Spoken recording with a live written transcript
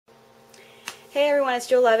Hey everyone, it's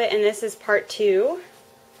jewelloveit, and this is part 2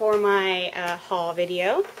 for my haul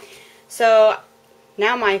video. So,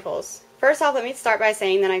 now Michael's. First off, let me start by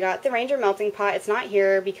saying that I got the Ranger melting pot. It's not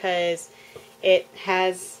here because it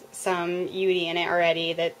has some UD in it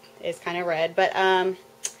already that is kind of red, but I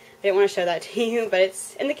didn't want to show that to you, but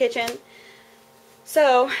it's in the kitchen.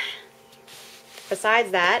 So,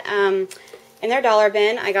 besides that, in their dollar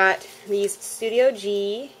bin, I got these Studio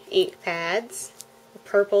G ink pads.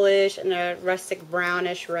 Purplish and a rustic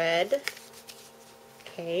brownish red.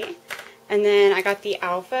 Okay. And then I got the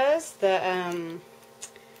Alphas, the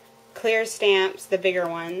clear stamps, the bigger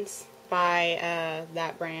ones by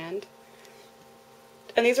that brand.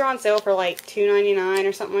 And these are on sale for like $2.99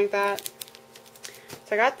 or something like that.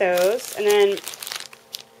 So I got those. And then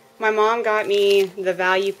my mom got me the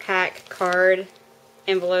value pack card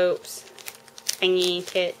envelopes thingy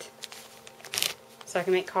kit so I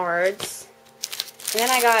can make cards. And then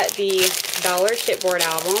I got the Dollar Chipboard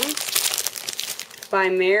album by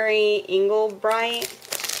Mary Englebright.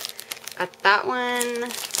 Got that one,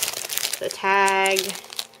 the tag,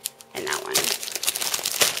 and that one.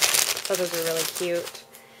 So those are really cute.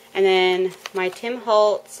 And then my Tim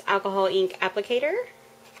Holtz alcohol ink applicator.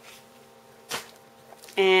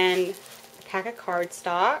 And a pack of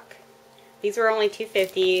cardstock. These were only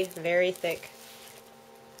 $2.50, very thick.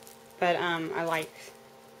 But I like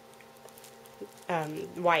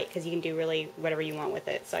white because you can do really whatever you want with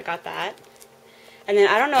it. So I got that. And then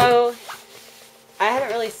I don't know, I haven't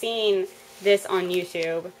really seen this on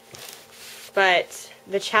YouTube, but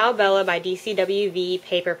the Ciao Bella by DCWV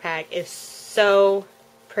paper pack is so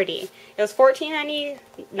pretty. It was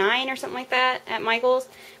 $14.99 or something like that at Michael's,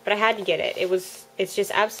 but I had to get it. It's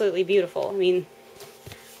just absolutely beautiful. I mean,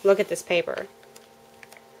 look at this paper.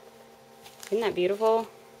 Isn't that beautiful?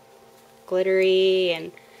 Glittery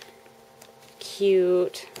and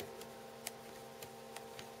cute.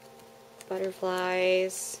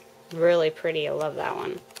 Butterflies. Really pretty. I love that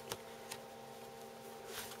one.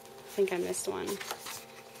 I think I missed one.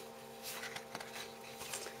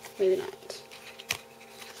 Maybe not.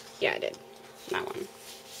 Yeah, I did. That one.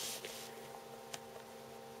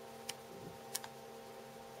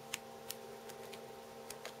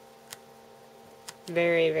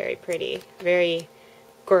 Very, very pretty. Very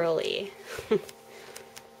girly.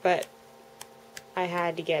 But I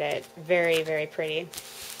had to get it. Very, very pretty.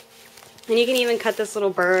 And you can even cut this little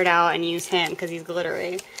bird out and use him because he's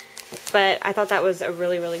glittery. But I thought that was a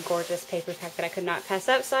really, really gorgeous paper pack that I could not pass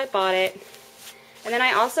up, so I bought it. And then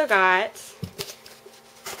I also got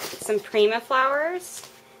some Prima flowers.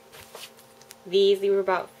 These were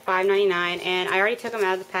about $5.99, and I already took them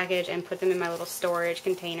out of the package and put them in my little storage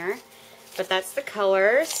container. But that's the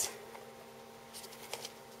colors.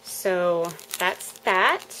 So that's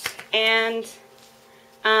that. And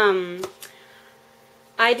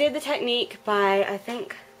I did the technique by, I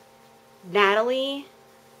think, Natalie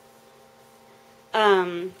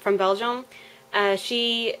from Belgium.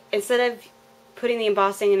 She, instead of putting the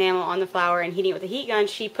embossing enamel on the flower and heating it with a heat gun,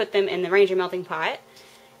 she put them in the Ranger melting pot.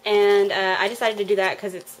 And I decided to do that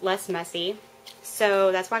because it's less messy.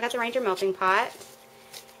 So that's why I got the Ranger melting pot.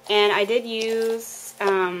 And I did use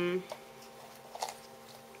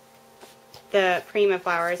the Prima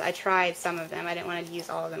flowers. I tried some of them. I didn't want to use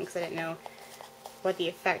all of them because I didn't know what the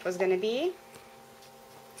effect was going to be.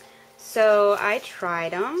 So I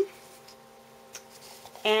tried them.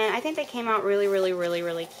 And I think they came out really, really, really,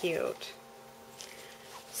 really cute.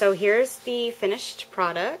 So here's the finished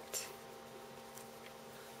product.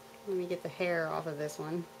 Let me get the hair off of this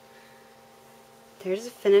one. There's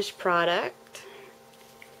the finished product.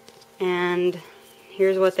 And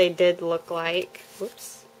here's what they did look like.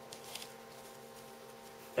 Whoops.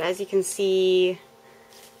 But as you can see,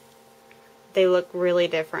 they look really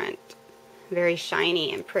different. Very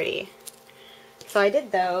shiny and pretty. So I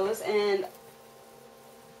did those, and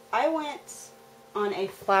I went on a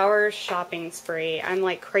flower shopping spree. I'm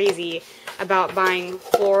like crazy about buying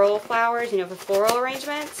floral flowers, you know, for floral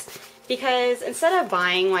arrangements. Because instead of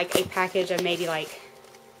buying like a package of maybe like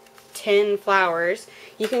 10 flowers,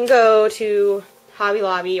 you can go to Hobby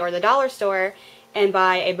Lobby or the dollar store and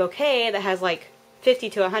buy a bouquet that has like 50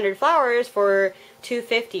 to 100 flowers for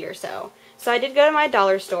 $2.50 or so. So I did go to my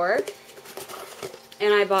dollar store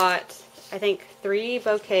and I bought, I think, 3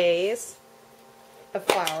 bouquets of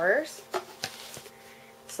flowers.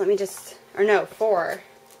 So let me just, or no, 4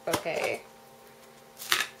 bouquets.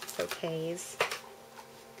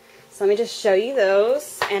 So let me just show you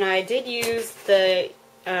those. And I did use the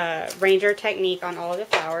Ranger technique on all of the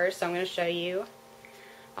flowers, so I'm going to show you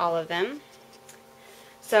all of them.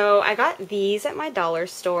 So I got these at my dollar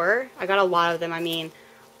store. I got a lot of them. I mean,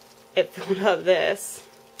 it filled up this.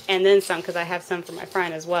 And then some, because I have some for my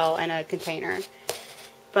friend as well in a container.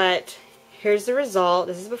 But here's the result.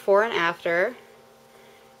 This is before and after.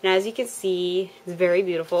 And as you can see, it's very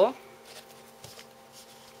beautiful.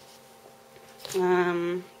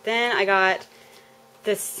 Then I got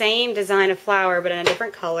the same design of flower, but in a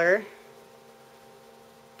different color.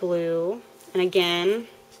 Blue. And again,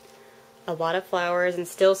 a lot of flowers and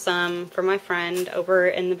still some for my friend over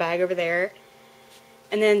in the bag over there.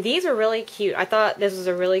 And then these are really cute. I thought this was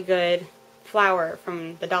a really good flower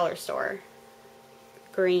from the dollar store.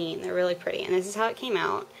 Green. They're really pretty. And this is how it came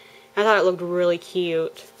out. I thought it looked really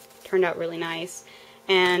cute. Turned out really nice.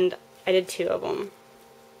 And I did 2 of them.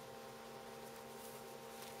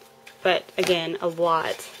 But again, a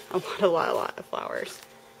lot of flowers.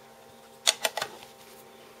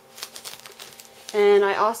 And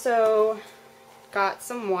I also got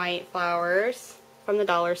some white flowers from the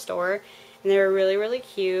dollar store. And they were really, really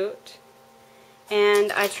cute.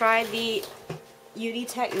 And I tried the Beauty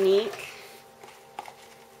Technique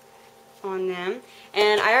on them.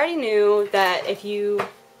 And I already knew that if you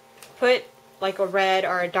put like a red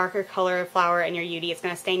or a darker color of flower in your Beauty, it's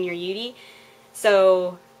going to stain your Beauty.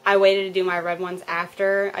 So I waited to do my red ones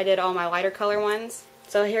after I did all my lighter color ones.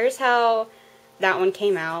 So here's how that one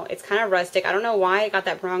came out. It's kind of rustic. I don't know why it got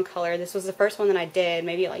that brown color. This was the first one that I did.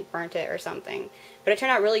 Maybe it like burnt it or something. But it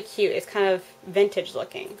turned out really cute. It's kind of vintage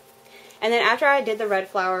looking. And then after I did the red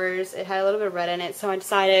flowers, it had a little bit of red in it. So I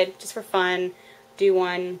decided, just for fun, do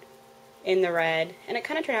one in the red. And it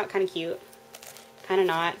kind of turned out kind of cute. Kind of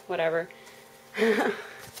not. Whatever.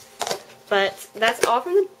 But that's all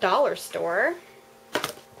from the dollar store.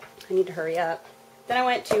 I need to hurry up. Then I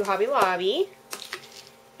went to Hobby Lobby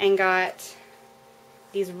and got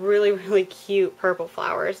these really, really cute purple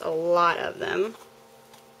flowers. A lot of them.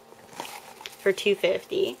 For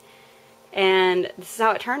 $2.50. And this is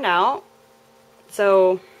how it turned out.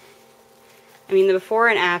 So, I mean, the before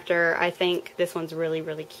and after, I think this one's really,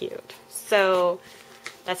 really cute. So,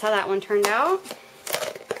 that's how that one turned out.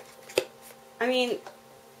 I mean,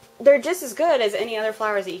 they're just as good as any other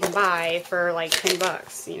flowers that you can buy for like 10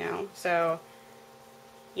 bucks, you know. So,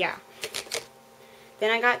 yeah.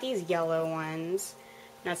 Then I got these yellow ones.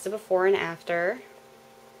 That's the before and after.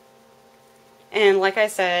 And like I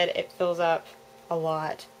said, it fills up a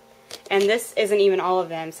lot. And this isn't even all of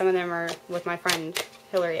them. Some of them are with my friend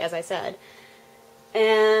Hillary, as I said.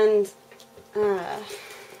 And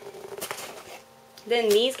then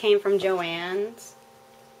these came from Joann's.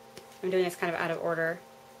 I'm doing this kind of out of order.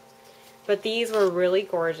 But these were really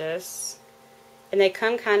gorgeous. And they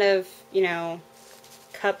come kind of, you know,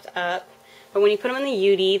 cupped up. But when you put them in the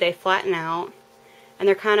Beauty, they flatten out. And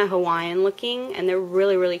they're kind of Hawaiian looking. And they're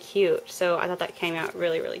really, really cute. So I thought that came out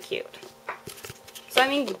really, really cute. So, I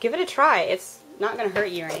mean, give it a try. It's not going to hurt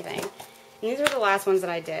you or anything. And these were the last ones that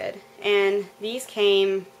I did. And these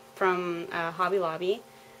came from Hobby Lobby.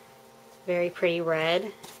 Very pretty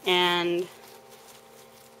red. And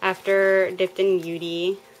after dipped in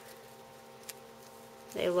Beauty,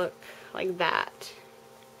 they look like that.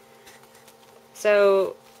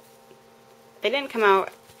 So, they didn't come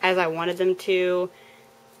out as I wanted them to,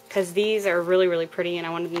 because these are really, really pretty, and I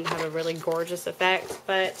wanted them to have a really gorgeous effect,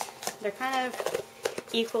 but they're kind of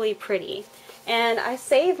equally pretty. And I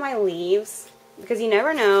save my leaves, because you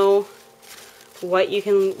never know what you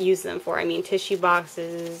can use them for. I mean, tissue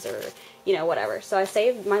boxes, or, you know, whatever. So I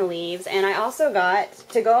saved my leaves, and I also got,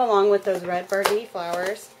 to go along with those red burgundy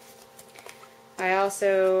flowers, I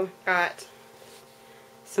also got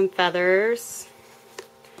some feathers,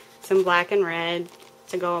 some black and red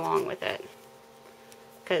to go along with it,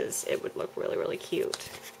 because it would look really, really cute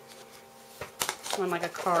on like a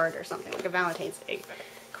card or something, like a Valentine's Day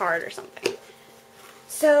card or something.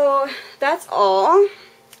 So that's all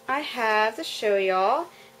I have to show y'all,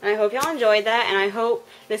 and I hope y'all enjoyed that, and I hope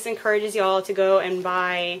this encourages y'all to go and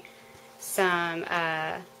buy some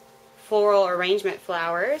floral arrangement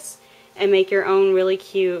flowers and make your own really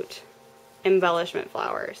cute embellishment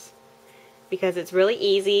flowers, because it's really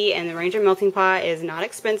easy, and the Ranger Melting Pot is not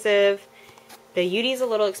expensive. The Beauty's a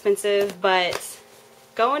little expensive, but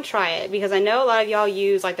go and try it, because I know a lot of y'all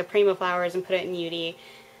use like the Prima flowers and put it in Beauty.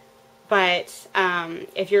 But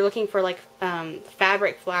if you're looking for like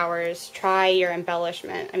fabric flowers, try your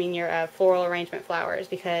embellishment. I mean your floral arrangement flowers,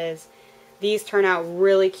 because these turn out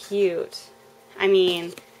really cute. I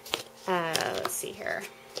mean, let's see here.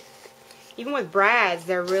 Even with brads,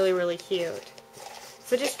 they're really, really cute.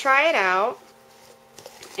 So just try it out,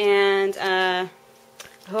 and I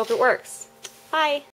hope it works. Bye!